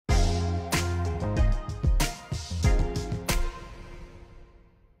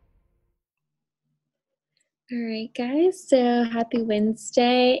All right, guys, so happy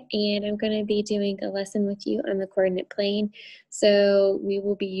Wednesday, and I'm going to be doing a lesson with you on the coordinate plane. So we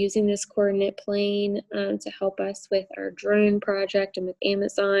will be using this coordinate plane to help us with our drone project and with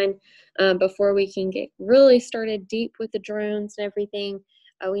Amazon. Before we can get really started deep with the drones and everything,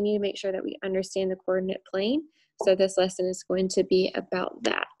 we need to make sure that we understand the coordinate plane. So this lesson is going to be about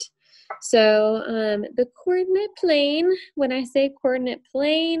that. So the coordinate plane, when I say coordinate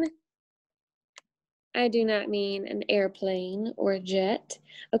plane, I do not mean an airplane or a jet.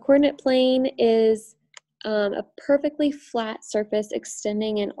 A coordinate plane is a perfectly flat surface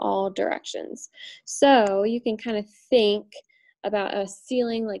extending in all directions. So you can kind of think about a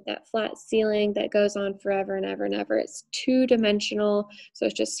ceiling, like that flat ceiling that goes on forever and ever and ever. It's two-dimensional, so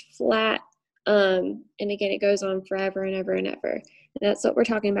it's just flat. And again, it goes on forever and ever and ever. And that's what we're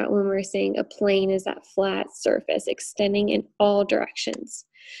talking about when we're saying a plane is that flat surface extending in all directions.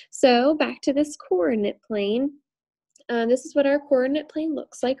 So back to this coordinate plane. This is what our coordinate plane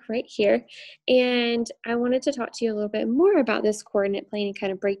looks like right here. And I wanted to talk to you a little bit more about this coordinate plane and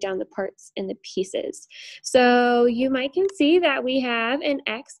kind of break down the parts and the pieces. So you might can see that we have an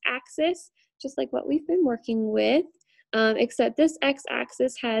x-axis, just like what we've been working with, except this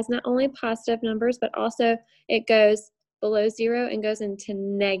x-axis has not only positive numbers, but also it goes below 0 and goes into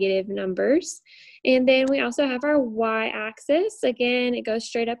negative numbers. And then we also have our y-axis. Again, it goes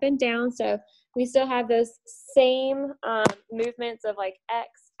straight up and down. So we still have those same movements of like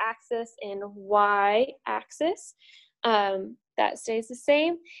x-axis and y-axis. That stays the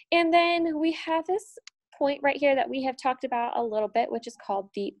same. And then we have this point right here that we have talked about a little bit, which is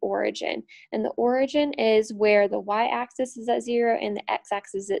called the origin. And the origin is where the y-axis is at 0 and the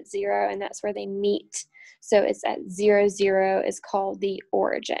x-axis is at 0, and that's where they meet. So it's at 0, 0 is called the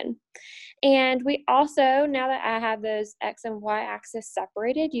origin. And we also, now that I have those x and y axis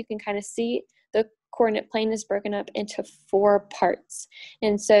separated, you can kind of see the coordinate plane is broken up into 4 parts.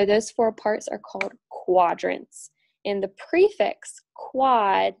 And so those 4 parts are called quadrants. And the prefix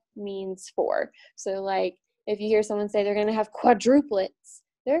quad means 4. So like if you hear someone say they're going to have quadruplets,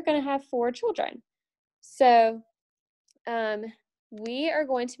 they're going to have 4 children. So we are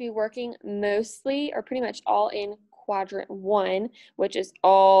going to be working mostly or pretty much all in quadrant 1, which is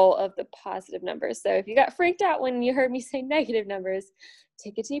all of the positive numbers. So if you got freaked out when you heard me say negative numbers,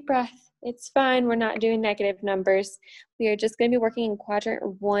 take a deep breath. It's fine. We're not doing negative numbers. We are just going to be working in quadrant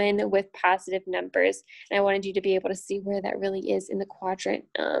 1 with positive numbers. And I wanted you to be able to see where that really is in the quadrant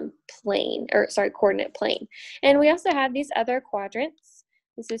coordinate plane. And we also have these other quadrants.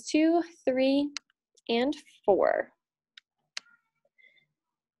 This is 2, 3, and 4.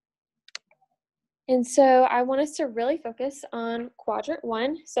 And so I want us to really focus on quadrant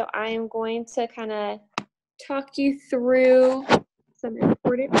 1. So I am going to kind of talk you through some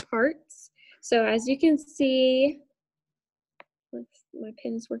important parts. So as you can see, my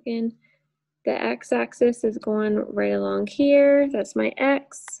pen is working. The x-axis is going right along here. That's my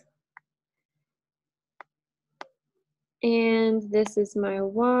x. And this is my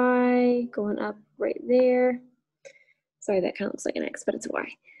y going up right there. Sorry, that kind of looks like an x, but it's a y.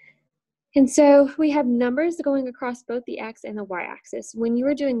 And so we have numbers going across both the x and the y-axis. When you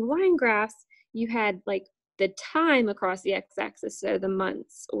were doing line graphs, you had like the time across the x-axis, so the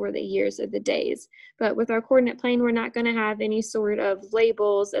months or the years or the days. But with our coordinate plane, we're not going to have any sort of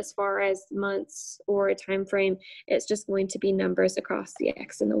labels as far as months or a time frame. It's just going to be numbers across the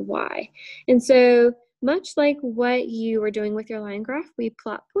x and the y. And so much like what you were doing with your line graph, we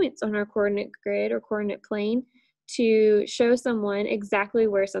plot points on our coordinate grid or coordinate plane to show someone exactly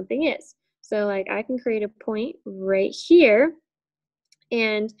where something is. So like I can create a point right here,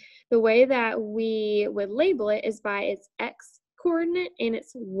 and the way that we would label it is by its x coordinate and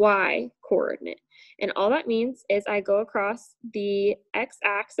its y coordinate. And all that means is I go across the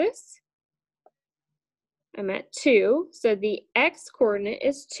x-axis, I'm at 2, so the x coordinate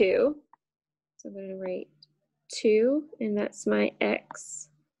is 2. So I'm going to write 2, and that's my x.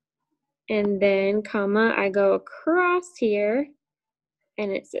 And then comma, I go across here,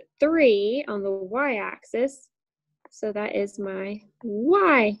 and it's at 3 on the y-axis, so that is my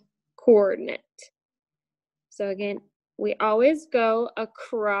y coordinate. So again, we always go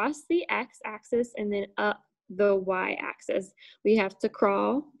across the x-axis and then up the y-axis. We have to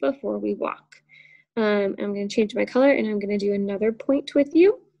crawl before we walk. I'm going to change my color, and I'm going to do another point with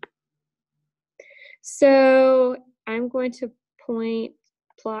you. So I'm going to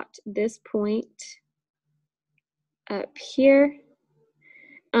plot this point up here.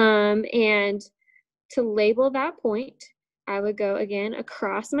 And to label that point, I would go again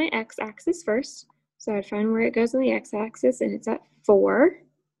across my x-axis first. So I'd find where it goes on the x-axis, and it's at 4.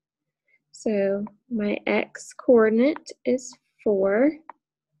 So my x coordinate is 4.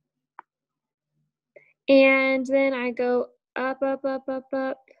 And then I go up, up, up, up,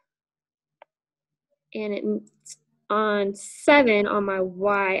 up. And it's on 7 on my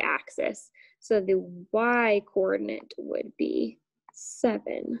y-axis. So the y coordinate would be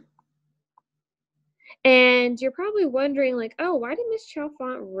 7. And you're probably wondering, like, oh, why did Miss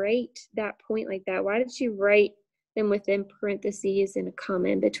Chalfant write that point like that? Why did she write them within parentheses and a comma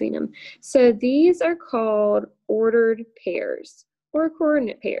in between them? So these are called ordered pairs or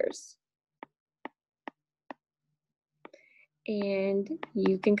coordinate pairs. And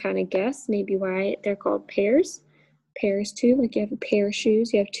you can kind of guess maybe why they're called pairs. Pairs too, like you have a pair of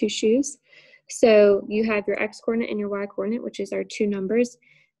shoes, you have 2 shoes. So you have your x coordinate and your y coordinate, which is our 2 numbers.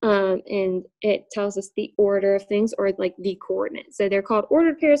 And it tells us the order of things, or like the coordinate. So they're called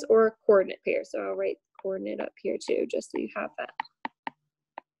ordered pairs or coordinate pairs. So I'll write coordinate up here too, just so you have that.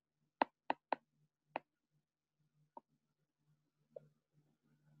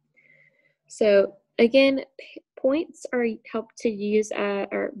 So again, points are helped to use,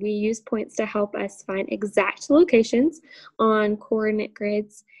 or we use points to help us find exact locations on coordinate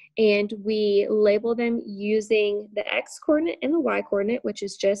grids, and we label them using the x coordinate and the y coordinate, which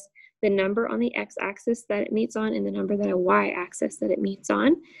is just the number on the x-axis that it meets on and the number that a y-axis that it meets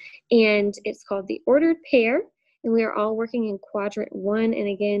on. And it's called the ordered pair, and we are all working in quadrant 1. And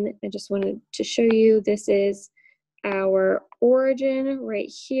again, I just wanted to show you, this is our origin right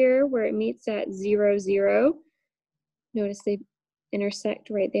here where it meets at 0, 0. Notice they intersect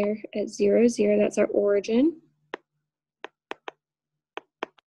right there at 0, 0. That's our origin.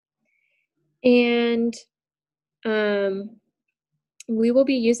 And we will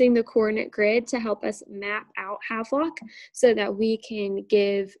be using the coordinate grid to help us map out Havelock so that we can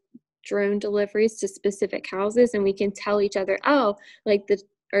give drone deliveries to specific houses, and we can tell each other, oh, like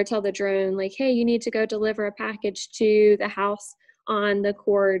or tell the drone, like, hey, you need to go deliver a package to the house on the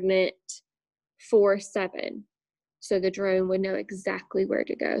coordinate 4, 7. So the drone would know exactly where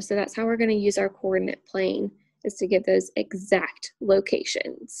to go. So that's how we're going to use our coordinate plane, is to give those exact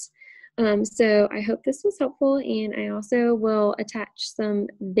locations. So I hope this was helpful, and I also will attach some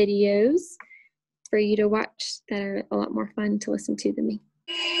videos for you to watch that are a lot more fun to listen to than me.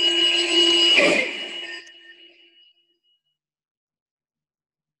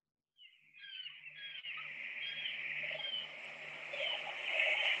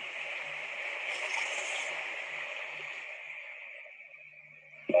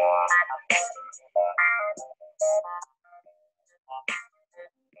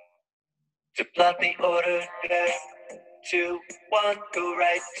 To plot the order there, 2, 1, go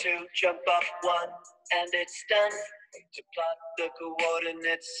right 2, jump up 1, and it's done. To plot the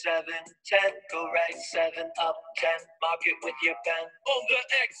coordinates 7, 10, go right 7, up 10, mark it with your pen. On the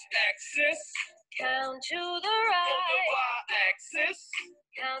x-axis, count to the right. on the y-axis,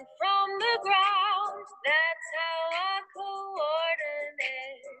 count from the ground. That's how our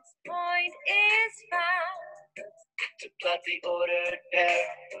coordinates point is found. to plot the ordered pair,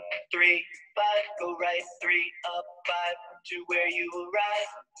 3, 5, go right 3, up 5, to where you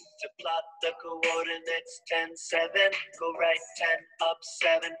arrive. To plot the coordinates 10, 7, go right 10, up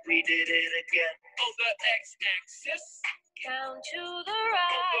 7, we did it again. On the x-axis, count to the on the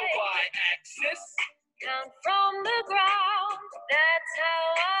right. y-axis, count from the ground. That's how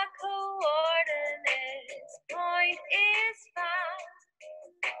our coordinates point is found.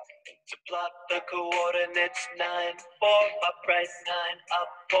 to plot the coordinates 9, 4, up right 9, up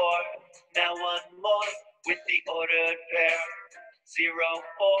 4. Now one more with the ordered pair. 0, 4,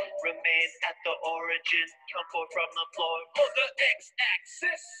 remain at the origin, count 4 from the floor. On the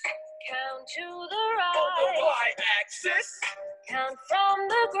x-axis, count to the on the right. y-axis, count from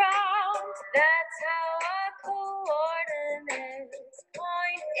the ground. That's how our coordinates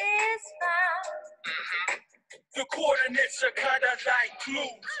point is found. the coordinates are kinda like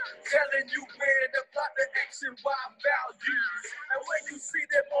clues, telling you where to plot the x and y values. And when you see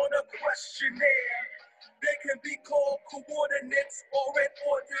them on a questionnaire, they can be called coordinates or an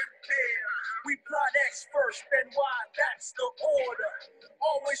ordered pair. We plot x first, then y, that's the order.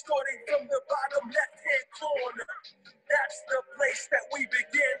 Always starting from the bottom left-hand corner. That's the place that we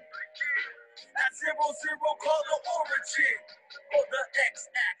begin. At 0, 0, call the origin. On the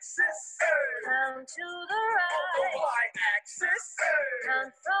x-axis, Count to the on the right. y-axis,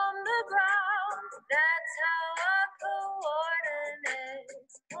 Count from the ground. That's how our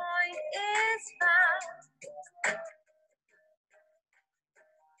coordinates point is found.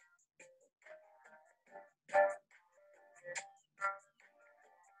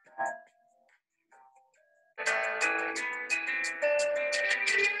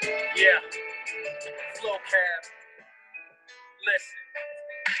 yeah. slow cab. Listen.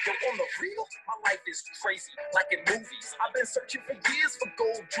 Yo, on the real, my life is crazy, like in movies. I've been searching for years for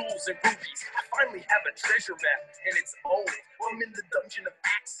gold, jewels, and rubies. I finally have a treasure map, and it's old. I'm in the dungeon of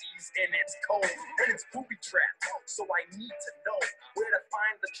Axes, and it's cold, and it's booby trapped. So I need to know where to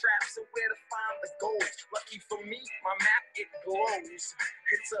find the traps and where to find the gold. Lucky for me, my map, it glows.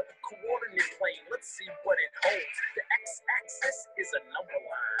 It's a coordinate plane. Let's see what it holds. The x-axis is a number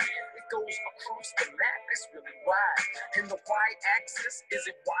line. It goes across the map. It's really wide. And the y-axis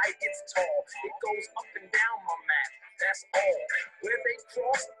isn't wide, it's tall. It goes up and down my map. That's all. Where they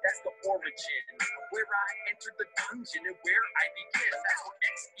cross, that's the origin. Where I entered the dungeon and where I begin. That's where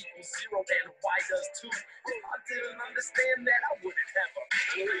x equals 0 and y does too. If I didn't understand that, I wouldn't have a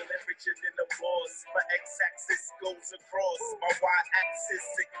real richer than the boss. My x-axis goes across. My y-axis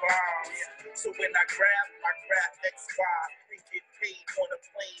it climbs. So when I grab x, y, and get paid on a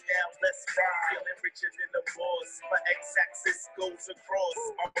plane. Now let's ride. Feeling richer than the boss. My x-axis goes across.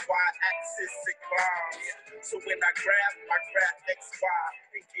 My y-axis it climbs. So when I grab x, y,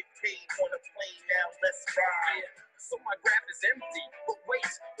 and get paid on a plane. Now let's ride. So my graph is empty, but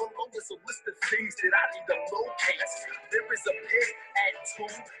wait, below is a list of things that I need to locate. There is a pit at 2,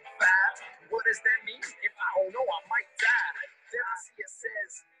 5. What does that mean? If I don't know, I might die. Then I see it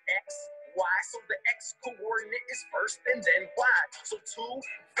says X, Y, so the X coordinate is first and then Y. So 2,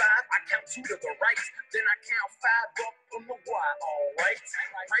 5, I count 2 to the right, then I count 5 up from the Y. Alright,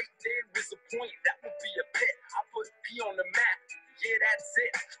 right there is a point, that would be a pit. I put P on the map, yeah, that's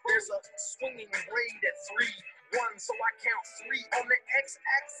it. There's a swinging blade at 3. 1, so I count 3 on the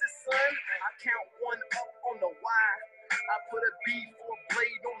x-axis, son. I count 1 up on the y. I put a B for a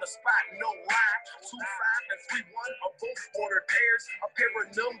blade on the spot, no lie. 2, 5, and 3, 1 are both ordered pairs. A pair of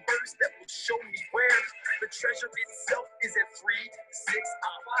numbers that will show me where the treasure itself is at 3, 6.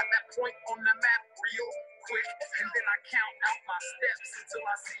 I plot that point on the map real quick, and then I count out my steps until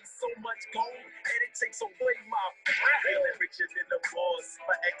I see so much gold, and it takes away my breath. Feeling richer than the boss.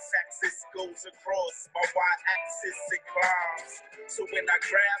 My x-axis goes across. My y-axis it climbs. So when I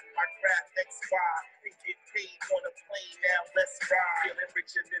grab x, y, and get paid on a plane. Now let's ride. Feeling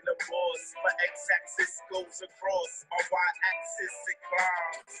richer than the boss. My x-axis goes across. My y-axis it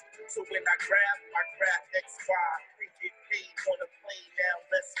climbs. So when I grab x, y,